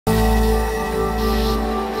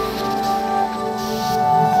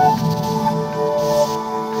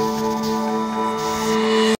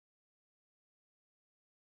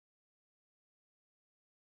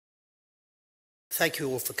Thank you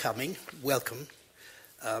all for coming. Welcome.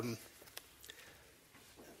 I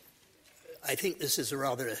think this is a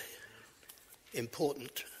rather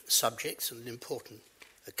important subject and an important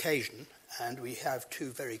occasion, and we have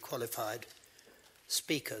two very qualified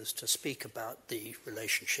speakers to speak about the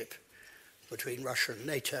relationship between Russia and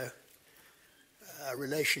NATO, a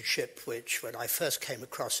relationship which, when I first came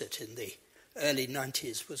across it in the early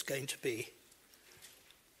 90s, was going to be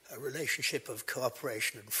a relationship of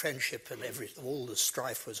cooperation and friendship, and all the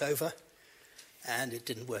strife was over, and it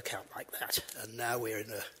didn't work out like that. And now we're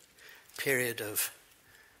in a period of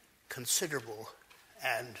considerable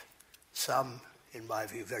and some, in my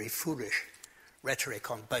view, very foolish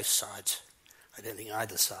rhetoric on both sides. I don't think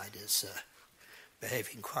either side is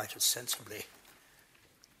behaving quite as sensibly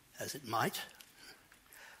as it might.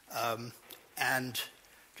 And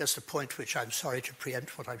just a point which I'm sorry to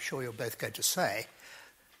preempt what I'm sure you're both going to say.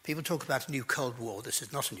 People talk about a new Cold War. This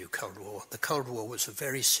is not a new Cold War. The Cold War was a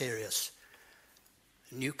very serious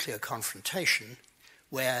nuclear confrontation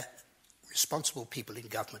where responsible people in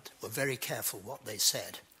government were very careful what they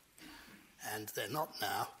said. And they're not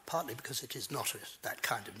now, partly because it is not that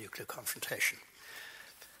kind of nuclear confrontation.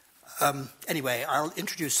 Anyway, I'll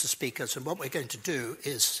introduce the speakers, and what we're going to do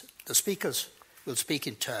is the speakers will speak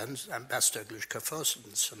in turns, Ambassador Grushko first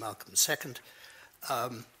and Sir Malcolm second,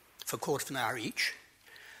 for a quarter of an hour each.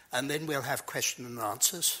 And then we'll have question and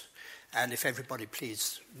answers. And if everybody,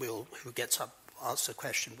 please, who gets up, asks a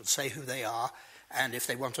question, will say who they are. And if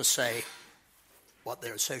they want to say what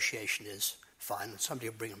their association is, fine. And somebody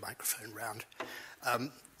will bring a microphone round.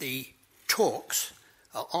 The talks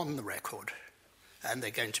are on the record, and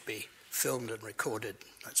they're going to be filmed and recorded.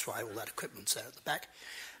 That's why all that equipment's there at the back.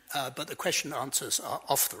 But the question and answers are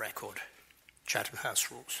off the record. Chatham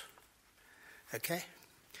House rules. Okay?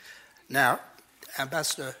 Now,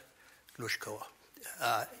 Ambassador Grushko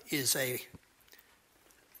is a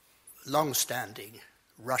long-standing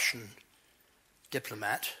Russian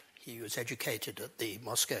diplomat. He was educated at the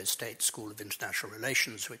Moscow State School of International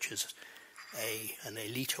Relations, which is an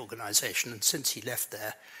elite organization, and since he left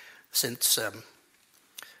there, since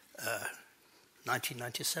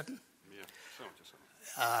 1997,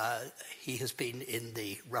 he has been in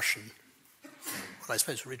the Russian, well, I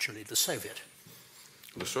suppose originally the Soviet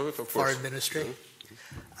Foreign Ministry.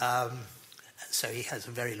 So he has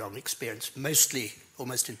a very long experience, mostly,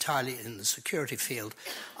 almost entirely in the security field,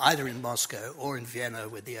 either in Moscow or in Vienna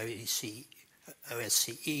with the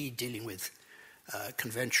OSCE, dealing with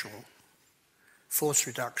conventional force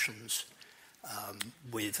reductions,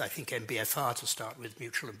 with, I think, MBFR to start with,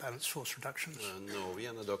 mutual and balanced force reductions. No,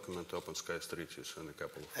 Vienna document, open skies treaties, and a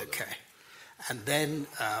couple of Okay. And then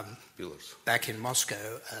back in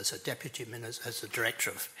Moscow as a deputy minister, as a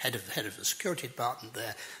director of head of the security department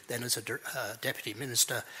there, then as a deputy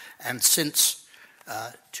minister, and since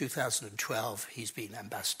 2012 he's been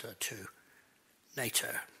ambassador to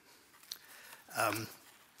NATO.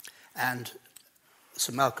 And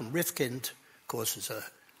Sir Malcolm Rifkind, of course, is a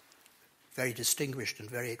very distinguished and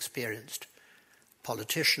very experienced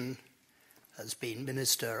politician, has been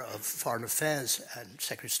Minister of Foreign Affairs and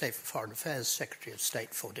Secretary of State for Foreign Affairs, Secretary of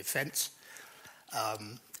State for Defense,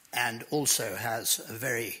 and also has a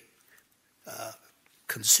very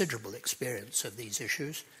considerable experience of these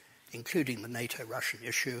issues, including the NATO-Russian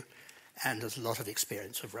issue, and has a lot of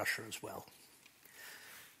experience of Russia as well.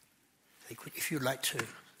 If you'd like to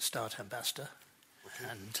start, Ambassador. Okay.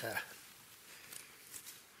 And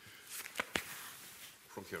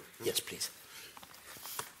from here. Yes, please.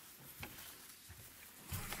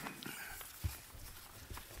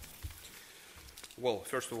 Well,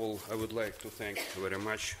 first of all, I would like to thank very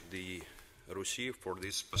much the RUSI for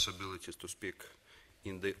this possibility to speak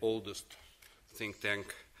in the oldest think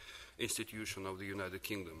tank institution of the United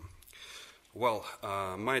Kingdom. Well,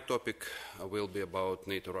 my topic will be about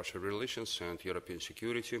NATO-Russia relations and European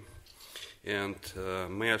security. And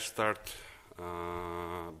may I start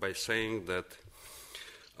by saying that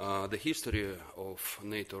the history of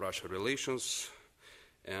NATO-Russia relations,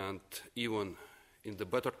 and even in the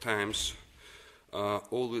better times,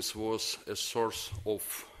 always was a source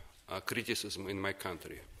of criticism in my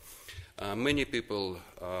country. Many people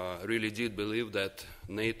really did believe that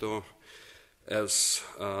NATO, as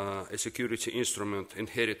a security instrument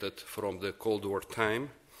inherited from the Cold War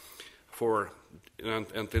time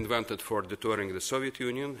and invented for deterring the Soviet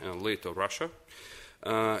Union and later Russia,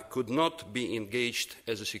 could not be engaged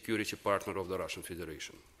as a security partner of the Russian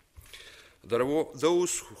Federation. There were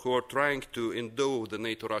those who were trying to endow the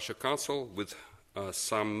NATO-Russia Council with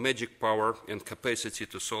some magic power and capacity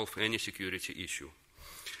to solve any security issue.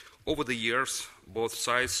 Over the years, both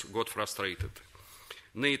sides got frustrated.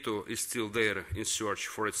 NATO is still there in search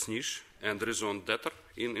for its niche and raison d'etre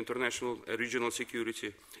in international regional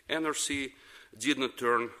security. NRC did not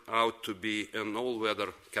turn out to be an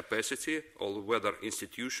all-weather capacity, all-weather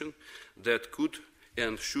institution that could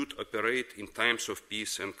and should operate in times of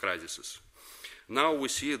peace and crises. Now we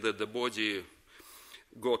see that the body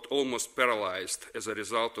got almost paralyzed as a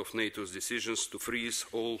result of NATO's decisions to freeze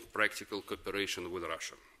all practical cooperation with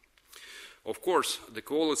Russia. Of course, the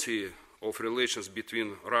quality of relations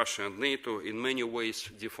between Russia and NATO in many ways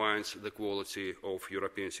defines the quality of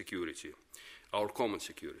European security, our common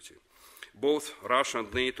security. Both Russia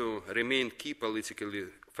and NATO remain key political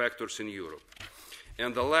factors in Europe,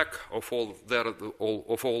 and the lack of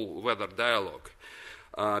all-weather dialogue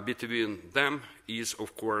between them is,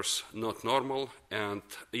 of course, not normal and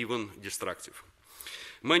even destructive.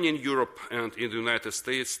 Many in Europe and in the United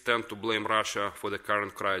States tend to blame Russia for the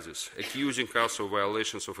current crisis, accusing us of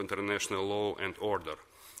violations of international law and order,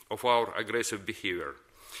 of our aggressive behavior.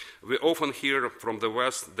 We often hear from the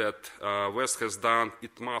West that the West has done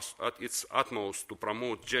its utmost to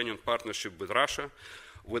promote genuine partnership with Russia,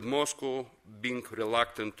 with Moscow being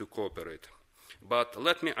reluctant to cooperate. But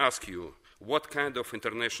let me ask you, what kind of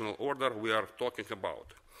international order we are talking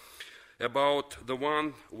about? About the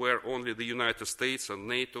one where only the United States and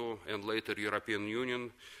NATO and later European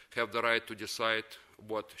Union have the right to decide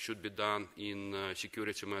what should be done in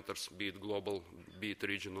security matters, be it global, be it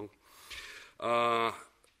regional.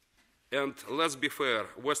 And let's be fair,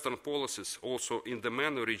 Western policies also in the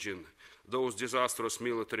MENA region, those disastrous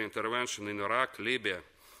military interventions in Iraq, Libya,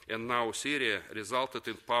 and now Syria resulted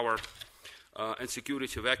in power and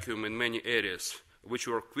security vacuum in many areas, which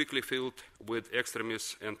were quickly filled with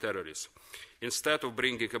extremists and terrorists. Instead of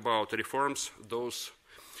bringing about reforms, those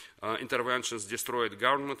interventions destroyed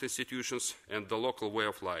government institutions and the local way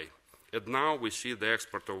of life. And now we see the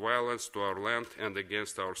export of violence to our land and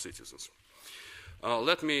against our citizens.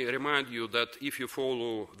 Let me remind you that if you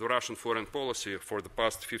follow the Russian foreign policy for the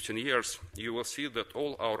past 15 years, you will see that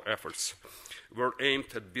all our efforts were aimed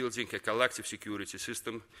at building a collective security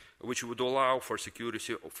system which would allow for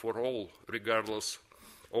security for all, regardless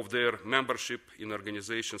of their membership in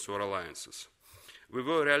organizations or alliances. We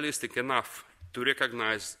were realistic enough to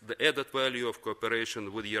recognize the added value of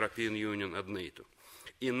cooperation with the European Union and NATO.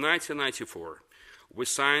 In 1994, we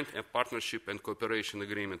signed a partnership and cooperation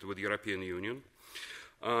agreement with the European Union.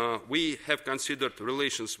 We have considered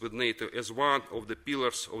relations with NATO as one of the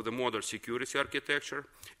pillars of the modern security architecture,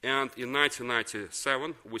 and in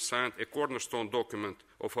 1997 we signed a cornerstone document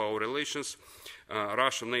of our relations,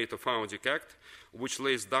 Russia-NATO Founding Act, which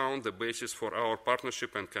lays down the basis for our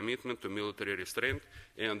partnership and commitment to military restraint.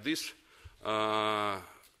 And this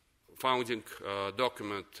founding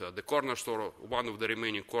document, the cornerstone, one of the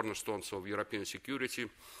remaining cornerstones of European security,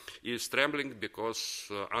 is trembling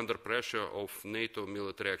because under pressure of NATO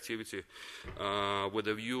military activity with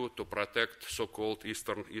a view to protect so-called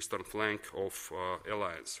eastern flank of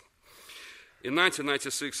alliance. In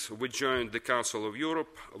 1996, we joined the Council of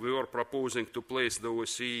Europe. We were proposing to place the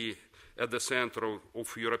OSCE at the center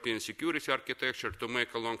of European security architecture. To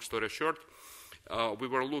make a long story short, we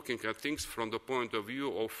were looking at things from the point of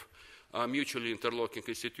view of mutually interlocking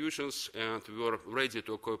institutions, and we were ready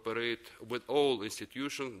to cooperate with all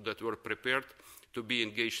institutions that were prepared to be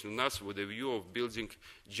engaged in us with a view of building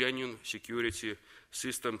genuine security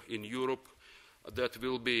system in Europe that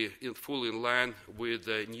will be fully in line with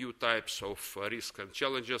new types of risks and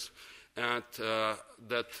challenges, and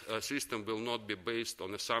that system will not be based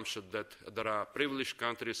on assumption that there are privileged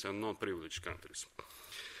countries and non-privileged countries.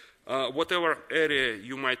 Whatever area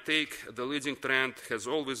you might take, the leading trend has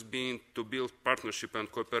always been to build partnership and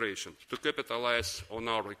cooperation, to capitalize on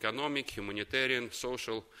our economic, humanitarian,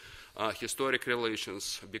 social, historic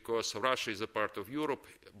relations, because Russia is a part of Europe,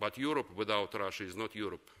 but Europe without Russia is not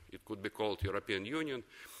Europe. It could be called European Union,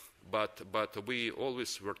 but we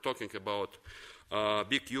always were talking about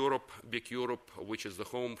big Europe, which is the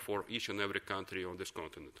home for each and every country on this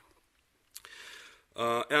continent.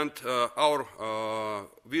 Our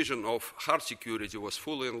vision of hard security was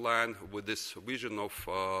fully in line with this vision of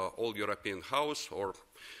all-European house, or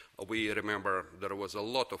we remember there was a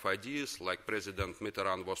lot of ideas, like President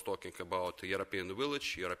Mitterrand was talking about European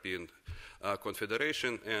village, European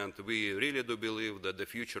confederation, and we really do believe that the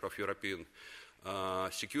future of European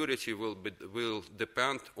security will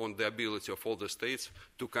depend on the ability of all the states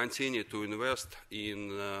to continue to invest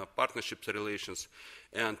in partnerships relations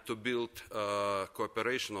and to build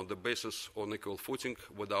cooperation on the basis on equal footing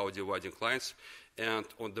without dividing lines and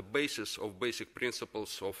on the basis of basic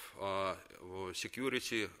principles of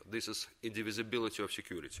security. This is indivisibility of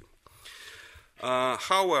security.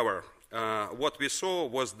 However, what we saw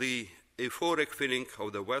was the euphoric feeling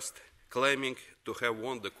of the West claiming to have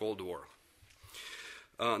won the Cold War.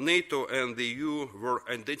 NATO and the EU were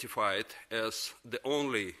identified as the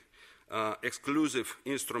only exclusive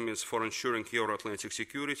instruments for ensuring Euro-Atlantic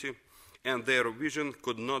security, and their vision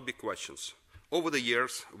could not be questioned. Over the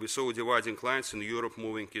years, we saw dividing lines in Europe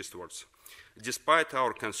moving eastwards. Despite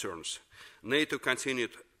our concerns, NATO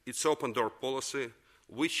continued its open-door policy,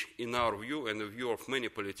 which, in our view and the view of many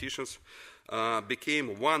politicians,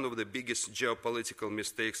 became one of the biggest geopolitical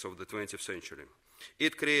mistakes of the 20th century.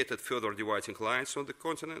 It created further dividing lines on the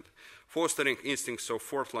continent, fostering instincts of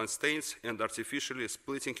fourth line states and artificially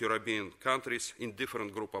splitting European countries in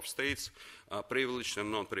different groups of states, privileged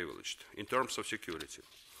and non-privileged, in terms of security.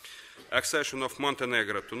 Accession of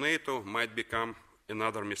Montenegro to NATO might become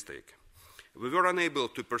another mistake. We were unable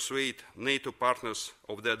to persuade NATO partners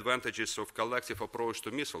of the advantages of collective approach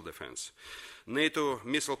to missile defense. NATO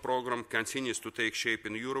missile program continues to take shape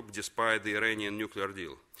in Europe despite the Iranian nuclear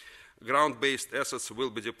deal. Ground-based assets will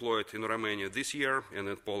be deployed in Romania this year and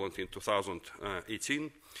in Poland in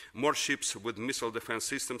 2018. More ships with missile defense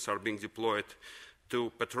systems are being deployed to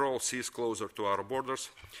patrol seas closer to our borders.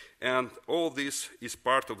 And all this is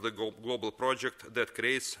part of the global project that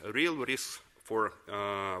creates real risks for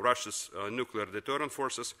Russia's nuclear deterrent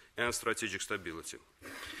forces and strategic stability.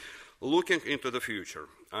 Looking into the future,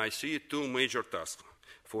 I see two major tasks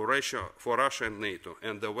for Russia and NATO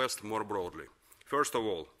and the West more broadly. First of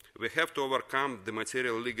all, we have to overcome the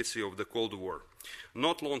material legacy of the Cold War.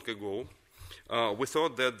 Not long ago, we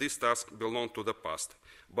thought that this task belonged to the past,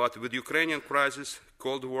 but with the Ukrainian crisis,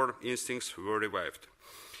 Cold War instincts were revived.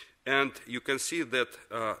 And you can see that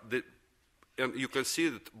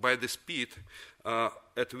by the speed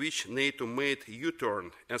at which NATO made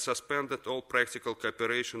U-turn and suspended all practical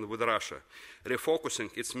cooperation with Russia,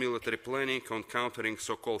 refocusing its military planning on countering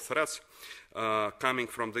so-called threats coming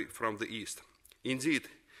from the East. Indeed,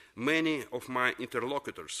 many of my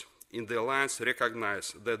interlocutors in the alliance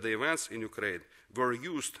recognize that the events in Ukraine were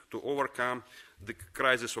used to overcome the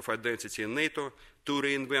crisis of identity in NATO, to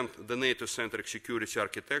reinvent the NATO-centric security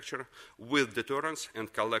architecture with deterrence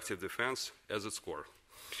and collective defense as its core.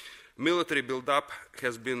 Military buildup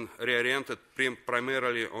has been reoriented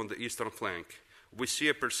primarily on the eastern flank. We see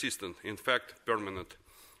a persistent, in fact permanent,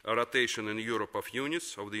 rotation in Europe of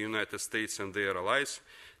units of the United States and their allies.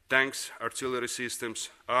 Tanks, artillery systems,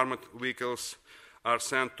 armored vehicles are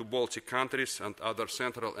sent to Baltic countries and other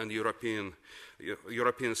Central and European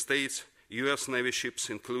states. US Navy ships,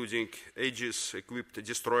 including Aegis-equipped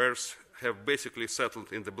destroyers, have basically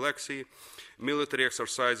settled in the Black Sea. Military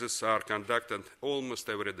exercises are conducted almost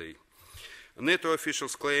every day. NATO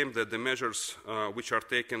officials claim that the measures which are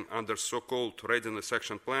taken under so-called Readiness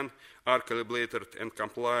Action Plan are calibrated and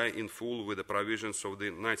comply in full with the provisions of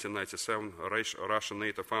the 1997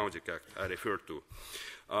 Russia-NATO Founding Act I referred to,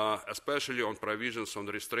 especially on provisions on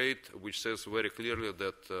restraint, which says very clearly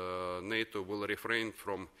that NATO will refrain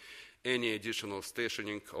from any additional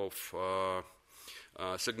stationing of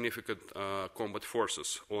significant combat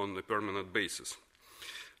forces on a permanent basis.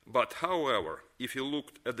 But, however, if you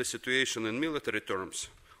look at the situation in military terms,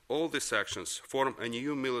 all these actions form a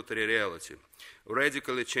new military reality,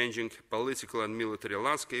 radically changing political and military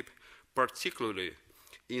landscape, particularly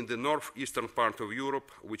in the northeastern part of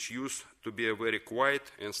Europe, which used to be a very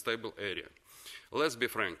quiet and stable area. Let's be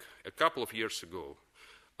frank, a couple of years ago,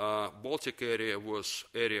 Baltic area was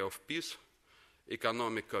an area of peace,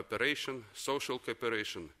 economic cooperation, social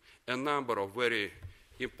cooperation. A number of very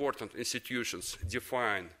important institutions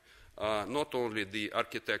define not only the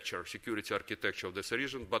architecture, security architecture of this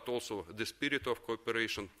region, but also the spirit of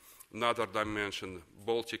cooperation, another dimension,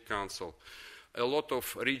 Baltic Council. A lot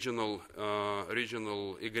of regional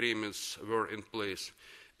agreements were in place.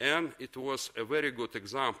 And it was a very good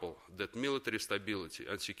example that military stability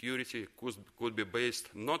and security could be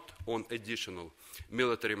based not on additional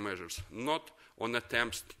military measures, not on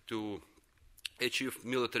attempts to achieve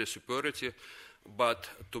military superiority, but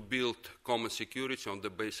to build common security on the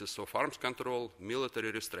basis of arms control, military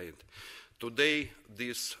restraint. Today,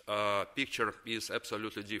 this picture is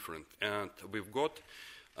absolutely different, and we've got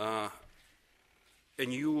a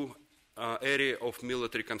new area of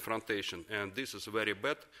military confrontation, and this is very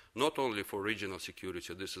bad, not only for regional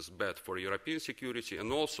security, this is bad for European security,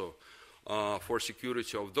 and also for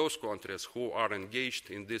security of those countries who are engaged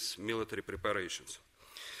in these military preparations.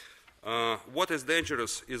 What is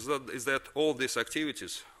dangerous is that all these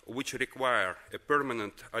activities, which require a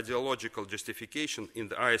permanent ideological justification in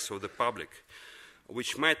the eyes of the public,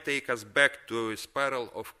 which might take us back to a spiral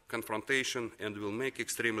of confrontation and will make it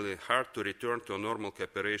extremely hard to return to a normal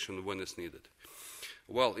cooperation when it's needed.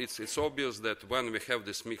 Well, it's obvious that when we have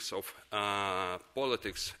this mix of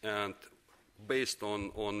politics and based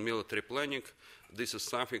on military planning, this is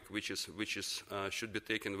something which should be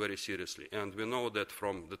taken very seriously. And we know that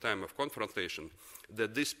from the time of confrontation,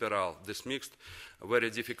 that this spiral, this mixed, very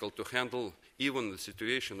difficult to handle, even in the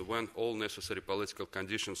situation when all necessary political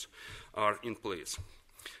conditions are in place.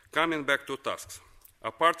 Coming back to tasks,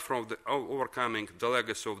 apart from overcoming the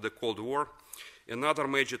legacy of the Cold War, another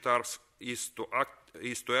major task is to act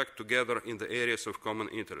together in the areas of common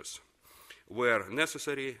interest, where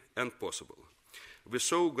necessary and possible. We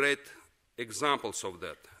saw great examples of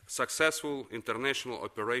that. Successful international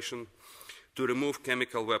operation to remove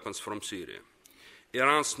chemical weapons from Syria,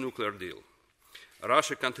 Iran's nuclear deal.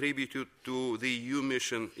 Russia contributed to the EU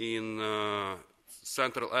mission in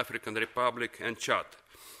Central African Republic and Chad.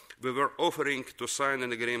 We were offering to sign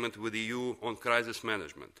an agreement with the EU on crisis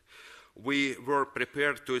management. We were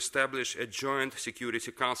prepared to establish a joint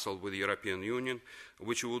security council with the European Union,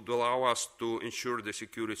 which would allow us to ensure the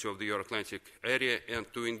security of the Euro-Atlantic area and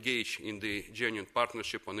to engage in the genuine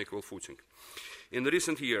partnership on equal footing. In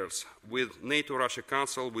recent years, with NATO-Russia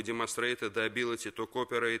Council, we demonstrated the ability to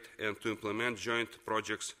cooperate and to implement joint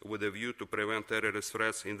projects with a view to prevent terrorist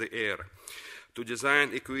threats in the air, to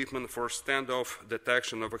design equipment for standoff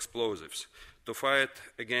detection of explosives, to fight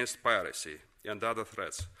against piracy and other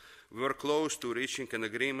threats. We were close to reaching an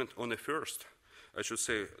agreement on the first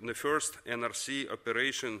NRC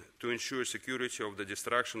operation to ensure security of the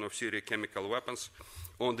destruction of Syrian chemical weapons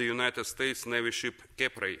on the United States Navy ship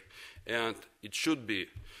Cape, and it should be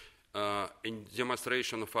a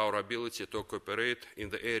demonstration of our ability to cooperate in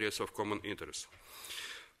the areas of common interest.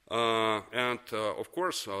 Of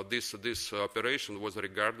course, this operation was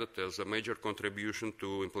regarded as a major contribution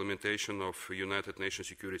to implementation of United Nations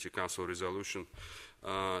Security Council Resolution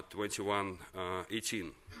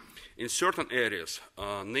 2118. In certain areas,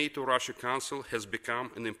 NATO-Russia Council has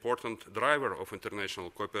become an important driver of international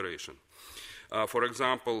cooperation. For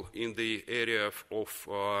example, in the area of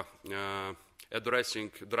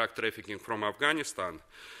addressing drug trafficking from Afghanistan,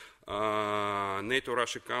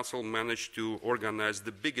 NATO-Russia Council managed to organize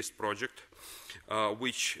the biggest project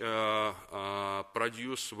which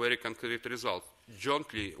produced very concrete results.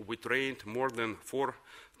 Jointly, we trained more than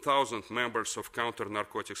 4,000 members of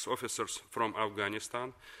counter-narcotics officers from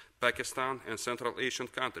Afghanistan, Pakistan, and Central Asian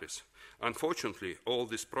countries. Unfortunately, all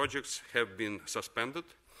these projects have been suspended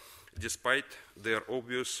despite their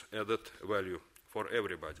obvious added value for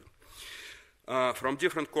everybody. From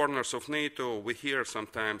different corners of NATO, we hear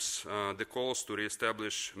sometimes the calls to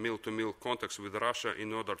reestablish mil-to-mil contacts with Russia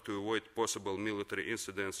in order to avoid possible military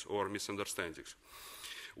incidents or misunderstandings.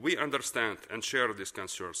 We understand and share these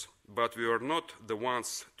concerns, but we are not the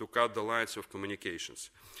ones to cut the lines of communications.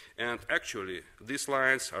 And actually, these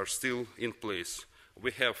lines are still in place.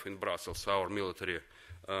 We have in Brussels our military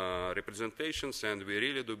representations, and we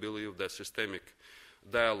really do believe that systemic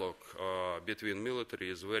dialogue between military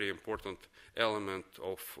is a very important element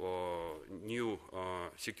of new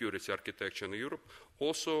security architecture in Europe,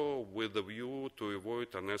 also with the view to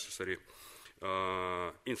avoid unnecessary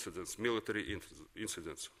incidents, military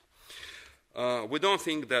incidents. We don't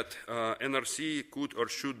think that NRC could or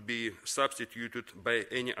should be substituted by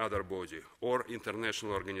any other body or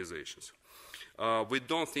international organizations. We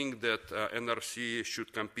don't think that NRC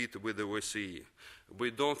should compete with the OSCE.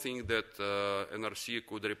 We don't think that NRC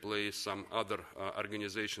could replace some other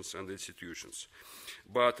organizations and institutions.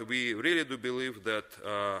 But we really do believe that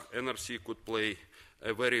NRC could play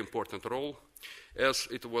a very important role. As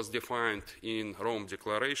it was defined in Rome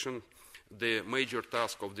Declaration, the major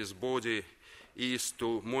task of this body is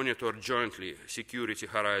to monitor jointly security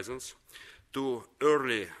horizons, to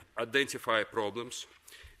early identify problems,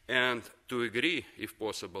 and to agree, if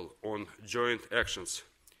possible, on joint actions,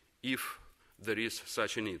 if there is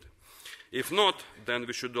such a need. If not, then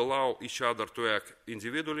we should allow each other to act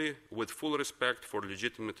individually with full respect for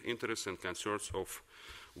legitimate interests and concerns of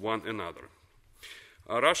one another.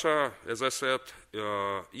 Russia, as I said,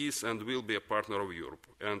 is and will be a partner of Europe,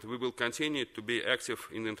 and we will continue to be active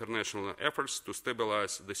in international efforts to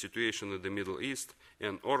stabilize the situation in the Middle East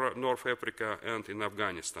and North Africa and in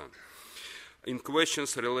Afghanistan, in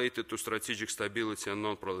questions related to strategic stability and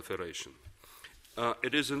non-proliferation.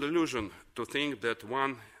 It is an illusion to think that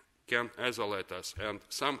one can isolate us, and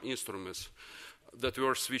some instruments that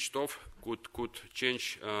were switched off could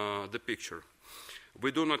change the picture.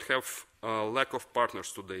 We do not have a lack of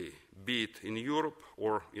partners today, be it in Europe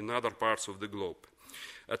or in other parts of the globe.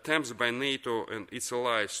 Attempts by NATO and its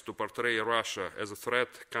allies to portray Russia as a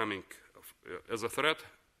threat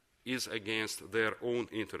is against their own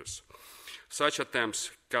interests. Such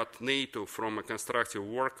attempts cut NATO from a constructive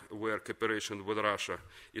work where cooperation with Russia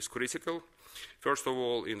is critical, first of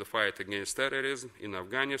all in the fight against terrorism in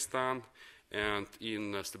Afghanistan and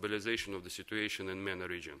in stabilization of the situation in MENA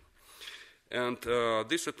region. And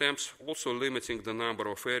these attempts also limiting the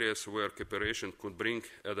number of areas where cooperation could bring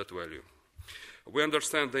added value. We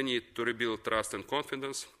understand the need to rebuild trust and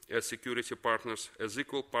confidence as security partners, as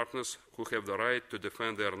equal partners who have the right to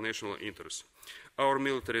defend their national interests. Our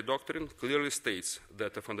military doctrine clearly states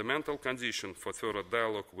that a fundamental condition for further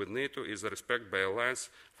dialogue with NATO is the respect by alliance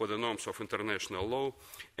for the norms of international law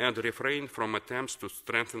and refrain from attempts to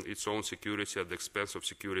strengthen its own security at the expense of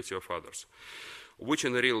security of others, which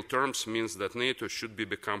in real terms means that NATO should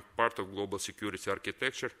become part of global security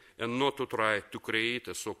architecture and not to try to create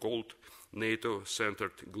a so-called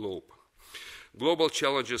NATO-centered globe. Global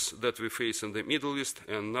challenges that we face in the Middle East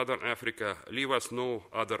and Northern Africa leave us no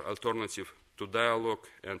other alternative to dialogue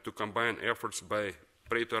and to combine efforts by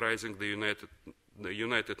prioritizing the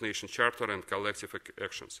United Nations Charter and collective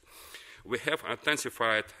actions. We have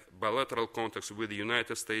intensified bilateral contacts with the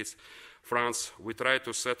United States, France. We try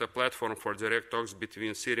to set a platform for direct talks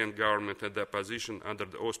between Syrian government and the opposition under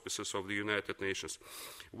the auspices of the United Nations.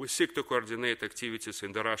 We seek to coordinate activities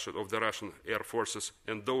of the Russian Air Forces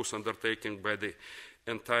and those undertaken by the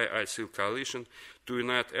anti-ISIL coalition to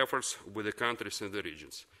unite efforts with the countries in the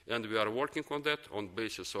regions. And we are working on that on the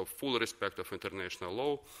basis of full respect of international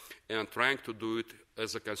law and trying to do it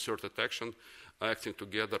as a concerted action, acting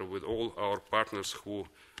together with all our partners who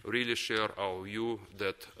really share our view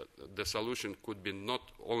that the solution could be not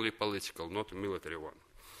only political, not a military one.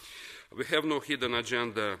 We have no hidden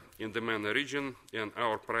agenda in the MENA region, and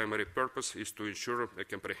our primary purpose is to ensure a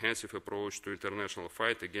comprehensive approach to international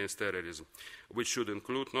fight against terrorism, which should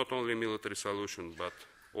include not only military solution, but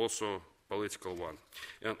also political one.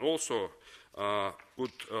 And also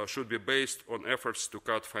should be based on efforts to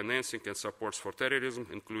cut financing and supports for terrorism,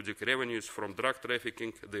 including revenues from drug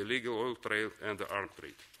trafficking, the illegal oil trade, and the arms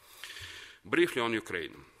trade. Briefly on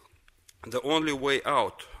Ukraine. The only way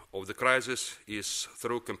out of the crisis is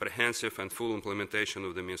through comprehensive and full implementation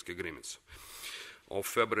of the Minsk agreements of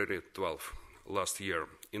February 12 last year,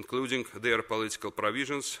 including their political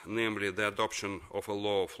provisions, namely the adoption of a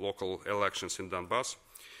law of local elections in Donbass,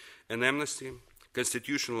 an amnesty,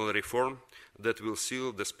 constitutional reform that will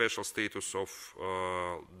seal the special status of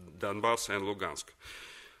Donbass and Lugansk.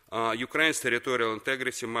 Ukraine's territorial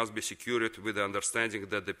integrity must be secured with the understanding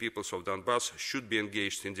that the peoples of Donbass should be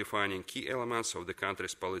engaged in defining key elements of the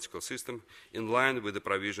country's political system in line with the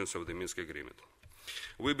provisions of the Minsk Agreement.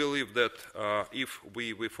 We believe that if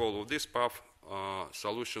we follow this path,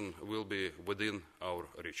 solution will be within our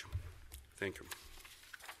reach. Thank you.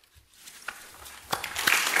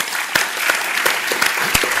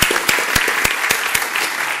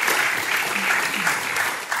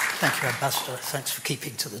 Thank you, Ambassador. Thanks for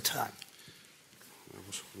keeping to the time.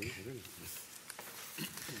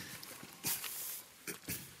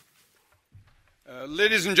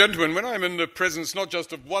 Ladies and gentlemen, when I'm in the presence not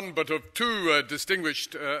just of one but of two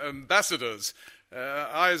distinguished ambassadors,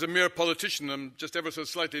 I, as a mere politician, am just ever so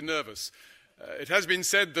slightly nervous. It has been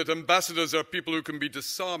said that ambassadors are people who can be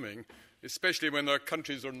disarming, especially when their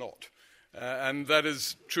countries are not. And that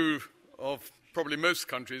is true of probably most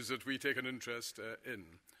countries that we take an interest in.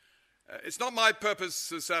 It's not my purpose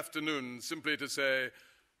this afternoon simply to say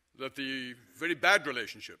that the very bad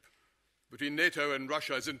relationship between NATO and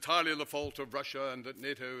Russia is entirely the fault of Russia and that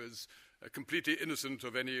NATO is completely innocent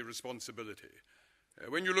of any responsibility.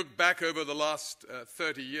 When you look back over the last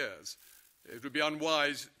 30 years, it would be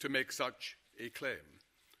unwise to make such a claim.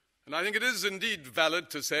 And I think it is indeed valid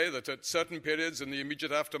to say that at certain periods in the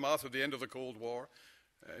immediate aftermath of the end of the Cold War,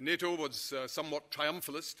 NATO was somewhat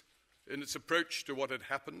triumphalist in its approach to what had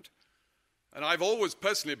happened. And I've always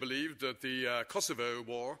personally believed that the Kosovo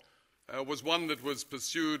war was one that was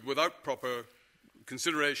pursued without proper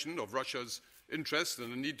consideration of Russia's interest,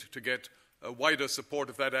 and the need to get a wider support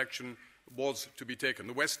if that action was to be taken.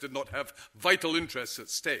 The West did not have vital interests at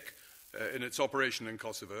stake in its operation in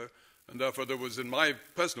Kosovo, and therefore there was, in my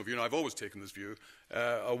personal view, and I've always taken this view,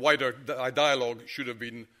 a wider dialogue should have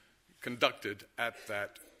been conducted at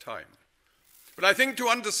that time. But I think to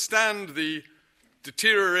understand the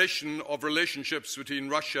deterioration of relationships between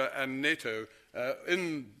Russia and NATO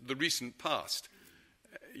in the recent past,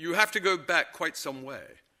 you have to go back quite some way.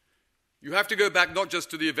 You have to go back not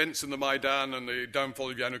just to the events in the Maidan and the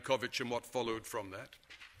downfall of Yanukovych and what followed from that.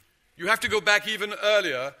 You have to go back even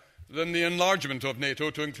earlier than the enlargement of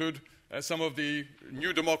NATO to include some of the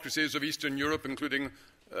new democracies of Eastern Europe, including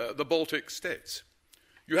the Baltic states.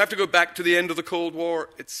 You have to go back to the end of the Cold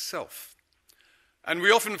War itself. And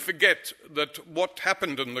we often forget that what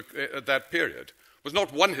happened at that period was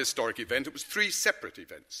not one historic event, it was three separate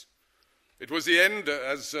events. It was the end,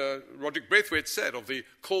 as Rodric Braithwaite said, of the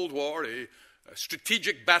Cold War, a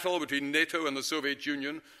strategic battle between NATO and the Soviet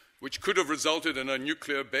Union, which could have resulted in a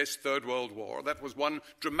nuclear-based Third World War. That was one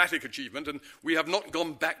dramatic achievement, and we have not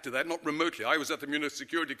gone back to that, not remotely. I was at the Munich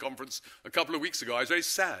Security Conference a couple of weeks ago. I was very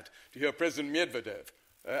sad to hear President Medvedev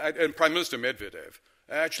and Prime Minister Medvedev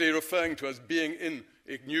actually referring to us being in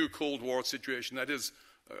a new Cold War situation. That is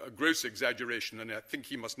a gross exaggeration, and I think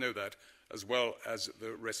he must know that as well as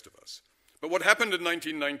the rest of us. But what happened in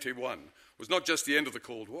 1991 was not just the end of the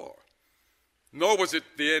Cold War, nor was it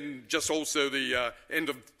the end, just also the end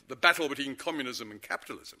of the battle between communism and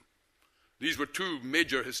capitalism. These were two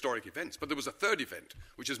major historic events, but there was a third event,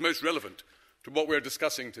 which is most relevant to what we're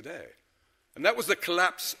discussing today. And that was the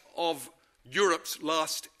collapse of Europe's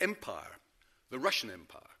last empire, the Russian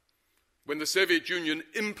Empire, when the Soviet Union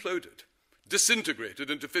imploded, disintegrated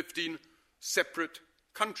into 15 separate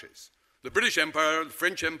countries. The British Empire, the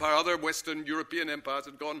French Empire, other Western European empires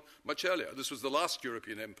had gone much earlier. This was the last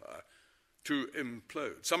European empire to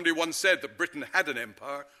implode. Somebody once said that Britain had an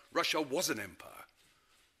empire, Russia was an empire.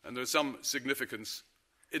 And there's some significance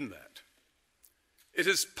in that. It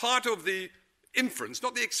is part of the inference,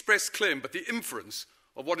 not the express claim, but the inference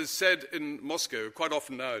of what is said in Moscow quite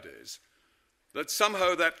often nowadays, that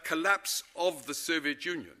somehow that collapse of the Soviet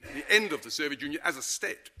Union, the end of the Soviet Union as a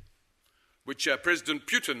state, which President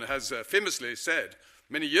Putin has famously said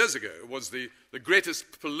many years ago was the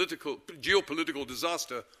greatest geopolitical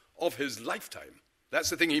disaster of his lifetime. That's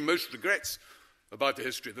the thing he most regrets about the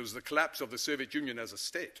history. There was the collapse of the Soviet Union as a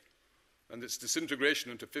state and its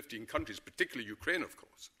disintegration into 15 countries, particularly Ukraine, of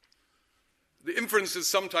course. The inference is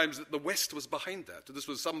sometimes that the West was behind that, that this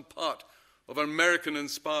was some part of an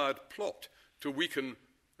American-inspired plot to weaken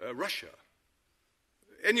Russia.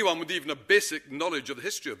 Anyone with even a basic knowledge of the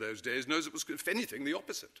history of those days knows it was, if anything, the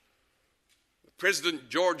opposite. President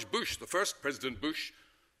George Bush, the first President Bush,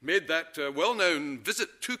 made that well-known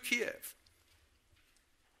visit to Kiev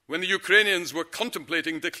when the Ukrainians were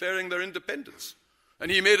contemplating declaring their independence.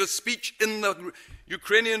 And he made a speech in the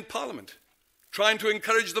Ukrainian parliament trying to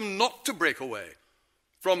encourage them not to break away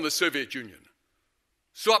from the Soviet Union.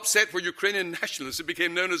 So upset were Ukrainian nationalists, it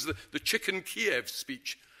became known as the Chicken Kiev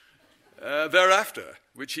speech thereafter,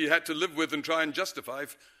 which he had to live with and try and justify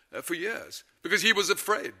for years, because he was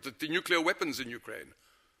afraid that the nuclear weapons in Ukraine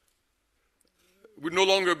would no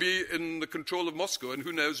longer be in the control of Moscow, and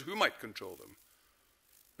who knows who might control them.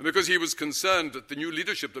 And because he was concerned that the new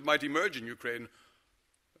leadership that might emerge in Ukraine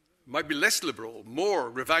might be less liberal,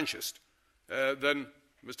 more revanchist than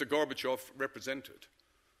Mr. Gorbachev represented.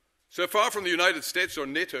 So far from the United States or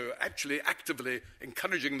NATO actually actively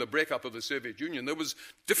encouraging the breakup of the Soviet Union, there was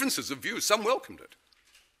differences of view. Some welcomed it.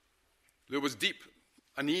 There was deep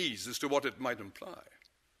unease as to what it might imply.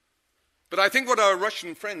 But I think what our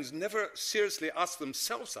Russian friends never seriously asked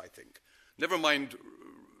themselves, never mind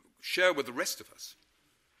share with the rest of us,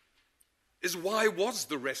 is why was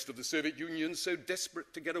the rest of the Soviet Union so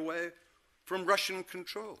desperate to get away from Russian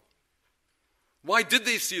control? Why did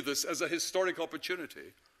they see this as a historic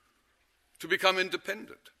opportunity to become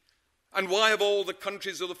independent? And why have all the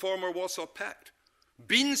countries of the former Warsaw Pact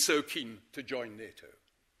been so keen to join NATO?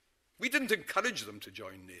 We didn't encourage them to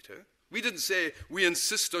join NATO. We didn't say, we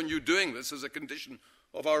insist on you doing this as a condition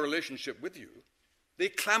of our relationship with you. They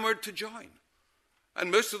clamored to join. And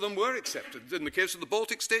most of them were accepted. In the case of the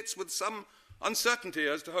Baltic states, with some uncertainty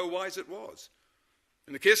as to how wise it was.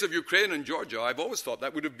 In the case of Ukraine and Georgia, I've always thought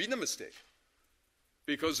that would have been a mistake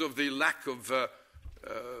because of the lack of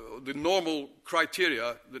the normal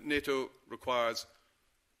criteria that NATO requires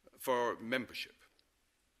for membership.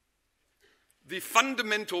 The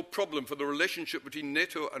fundamental problem for the relationship between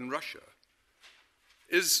NATO and Russia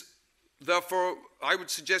is, therefore, I would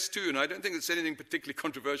suggest too, and I don't think it's anything particularly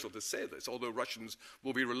controversial to say this, although Russians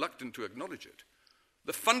will be reluctant to acknowledge it.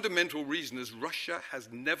 The fundamental reason is Russia has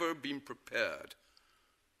never been prepared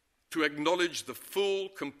to acknowledge the full,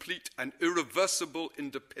 complete, and irreversible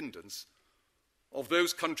independence of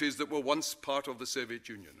those countries that were once part of the Soviet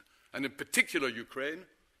Union, and in particular Ukraine,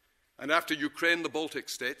 and after Ukraine, the Baltic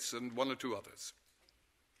states, and one or two others.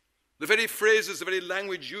 The very phrases, the very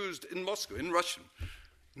language used in Moscow, in Russian,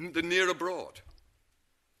 the near abroad,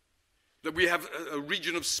 that we have a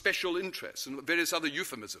region of special interest, and various other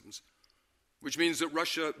euphemisms, which means that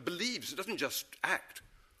Russia believes, it doesn't just act.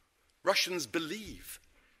 Russians believe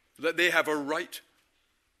that they have a right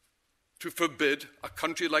to forbid a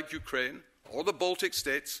country like Ukraine, or the Baltic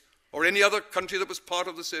states, or any other country that was part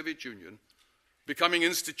of the Soviet Union, becoming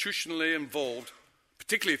institutionally involved,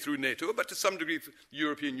 particularly through NATO, but to some degree the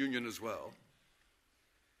European Union as well.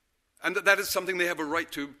 And that is something they have a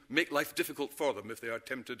right to make life difficult for them if they are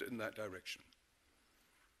tempted in that direction.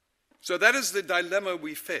 So that is the dilemma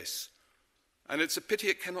we face, and it's a pity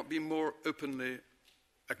it cannot be more openly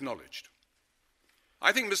acknowledged.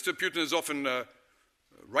 I think Mr. Putin is often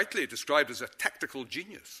rightly described as a tactical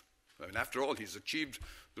genius. I mean, after all, he's achieved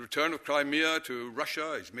the return of Crimea to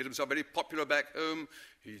Russia. He's made himself very popular back home.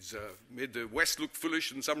 He's made the West look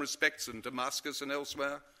foolish in some respects in Damascus and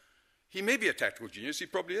elsewhere. He may be a tactical genius, he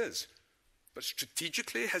probably is. But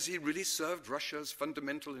strategically, has he really served Russia's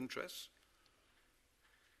fundamental interests?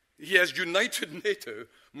 He has united NATO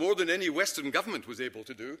more than any Western government was able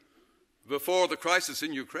to do before the crisis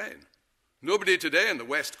in Ukraine. Nobody today in the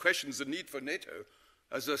West questions the need for NATO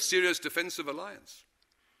as a serious defensive alliance.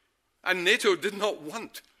 And NATO did not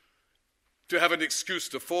want to have an excuse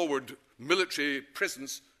to forward military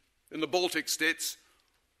presence in the Baltic states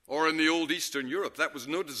or in the old Eastern Europe. That was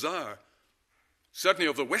no desire, certainly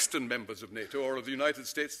of the Western members of NATO or of the United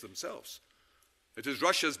States themselves. It is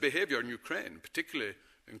Russia's behavior in Ukraine, particularly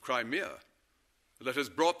in Crimea, that has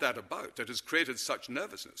brought that about, that has created such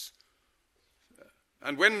nervousness.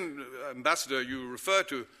 And when, Ambassador, you refer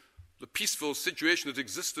to the peaceful situation that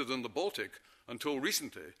existed in the Baltic until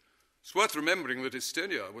recently, it's worth remembering that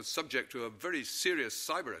Estonia was subject to a very serious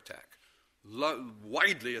cyber attack,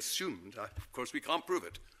 widely assumed, of course we can't prove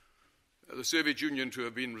it, the Soviet Union to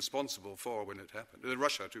have been responsible for when it happened,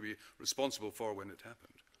 Russia to be responsible for when it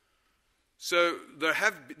happened. So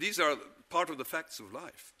these are part of the facts of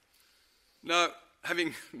life. Now,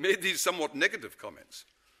 having made these somewhat negative comments,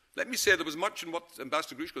 let me say there was much in what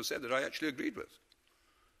Ambassador Grushko said that I actually agreed with.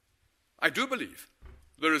 I do believe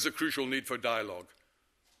there is a crucial need for dialogue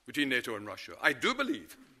between NATO and Russia. I do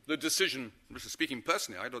believe the decision, speaking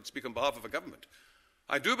personally, I don't speak on behalf of a government,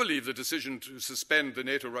 I do believe the decision to suspend the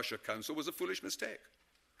NATO-Russia Council was a foolish mistake.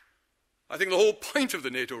 I think the whole point of the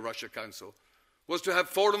NATO-Russia Council was to have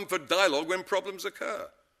forum for dialogue when problems occur,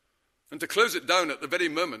 and to close it down at the very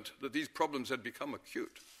moment that these problems had become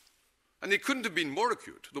acute. And they couldn't have been more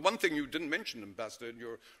acute. The one thing you didn't mention, Ambassador, in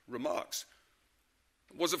your remarks,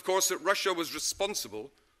 was, of course, that Russia was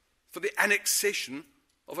responsible for the annexation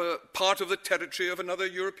of a part of the territory of another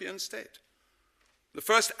European state. The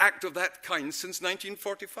first act of that kind since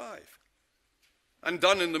 1945, and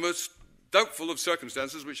done in the most doubtful of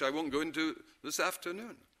circumstances, which I won't go into this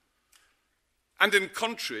afternoon. And in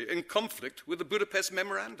conflict with the Budapest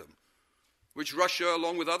Memorandum, which Russia,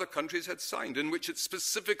 along with other countries, had signed, in which it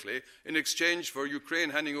specifically, in exchange for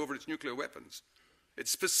Ukraine handing over its nuclear weapons, it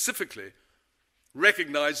specifically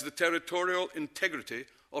recognized the territorial integrity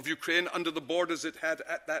of Ukraine under the borders it had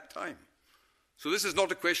at that time. So this is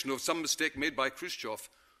not a question of some mistake made by Khrushchev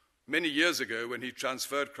many years ago when he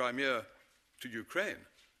transferred Crimea to Ukraine.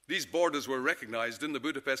 These borders were recognized in the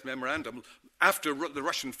Budapest Memorandum after the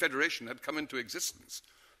Russian Federation had come into existence.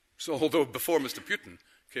 So although before Mr. Putin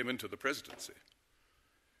came into the presidency.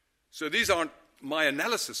 So these aren't my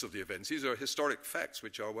analysis of the events. These are historic facts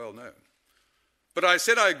which are well known. But I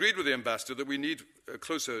said I agreed with the ambassador that we need a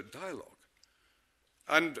closer dialogue.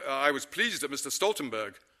 And I was pleased that Mr.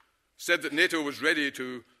 Stoltenberg said that NATO was ready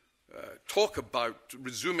to talk about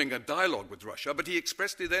resuming a dialogue with Russia, but he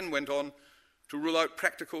expressly then went on to rule out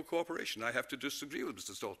practical cooperation. I have to disagree with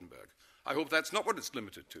Mr. Stoltenberg. I hope that's not what it's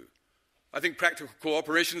limited to. I think practical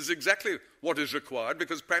cooperation is exactly what is required,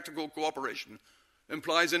 because practical cooperation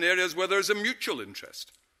implies in areas where there is a mutual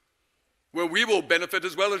interest, where we will benefit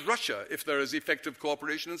as well as Russia if there is effective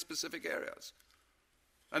cooperation in specific areas.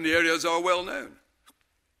 And the areas are well known.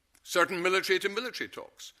 Certain military-to-military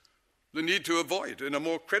talks, the need to avoid, in a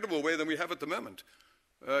more credible way than we have at the moment,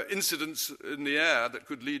 incidents in the air that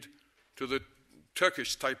could lead to the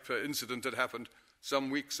Turkish-type incident that happened some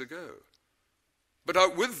weeks ago. But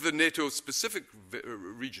out with the NATO-specific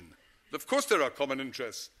region, of course there are common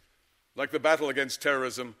interests, like the battle against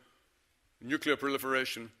terrorism, nuclear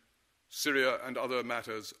proliferation, Syria, and other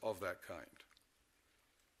matters of that kind.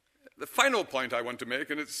 The final point I want to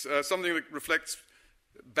make, and it's something that reflects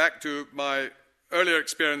back to my earlier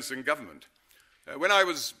experience in government. When I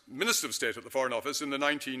was Minister of State at the Foreign Office in the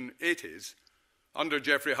 1980s, under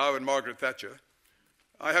Geoffrey Howe and Margaret Thatcher,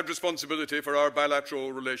 I had responsibility for our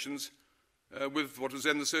bilateral relations with what was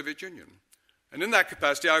then the Soviet Union. And in that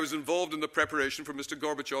capacity, I was involved in the preparation for Mr.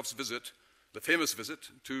 Gorbachev's visit, the famous visit,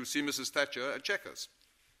 to see Mrs. Thatcher at Chequers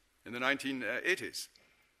in the 1980s.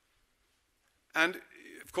 And,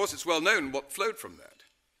 of course, it's well known what flowed from that.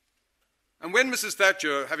 And when Mrs.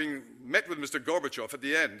 Thatcher, having met with Mr. Gorbachev at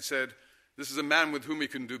the end, said, "This is a man with whom we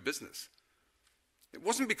can do business," it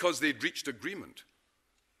wasn't because they'd reached agreement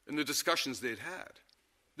in the discussions they'd had.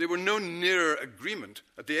 They were no nearer agreement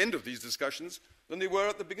at the end of these discussions than they were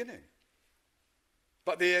at the beginning.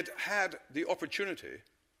 But they had had the opportunity,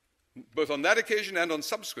 both on that occasion and on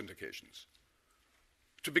subsequent occasions,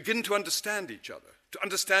 to begin to understand each other, to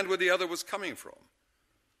understand where the other was coming from,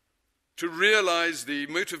 to realize the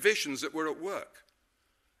motivations that were at work.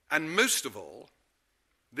 And most of all,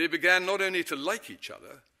 they began not only to like each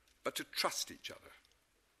other, but to trust each other.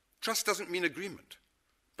 Trust doesn't mean agreement,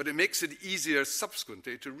 but it makes it easier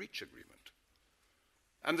subsequently to reach agreement.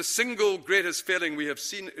 And the single greatest failing we have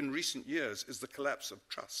seen in recent years is the collapse of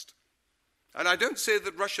trust. And I don't say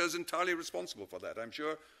that Russia is entirely responsible for that. I'm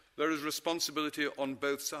sure there is responsibility on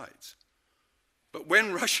both sides. But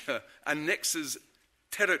when Russia annexes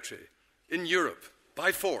territory in Europe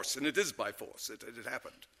by force, and it is by force, it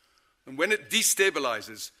happened, and when it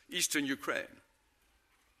destabilizes eastern Ukraine,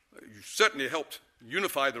 you certainly helped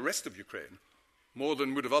unify the rest of Ukraine more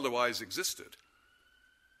than would have otherwise existed.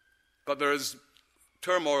 But there is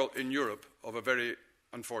turmoil in Europe of a very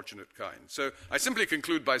unfortunate kind. So I simply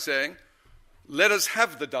conclude by saying, let us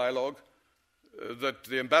have the dialogue that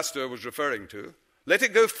the ambassador was referring to. Let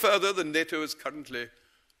it go further than NATO is currently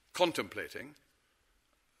contemplating.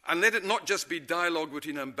 And let it not just be dialogue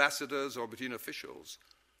between ambassadors or between officials,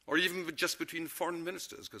 or even just between foreign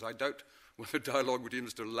ministers, because I doubt whether dialogue between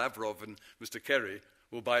Mr. Lavrov and Mr. Kerry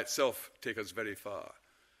will by itself take us very far.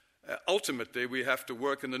 Ultimately, we have to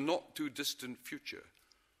work in the not-too-distant future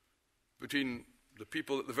between the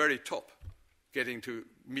people at the very top getting to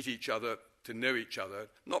meet each other, to know each other,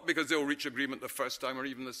 not because they'll reach agreement the first time or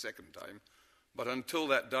even the second time, but until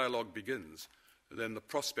that dialogue begins, then the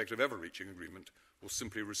prospect of ever reaching agreement will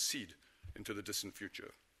simply recede into the distant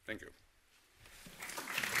future. Thank you.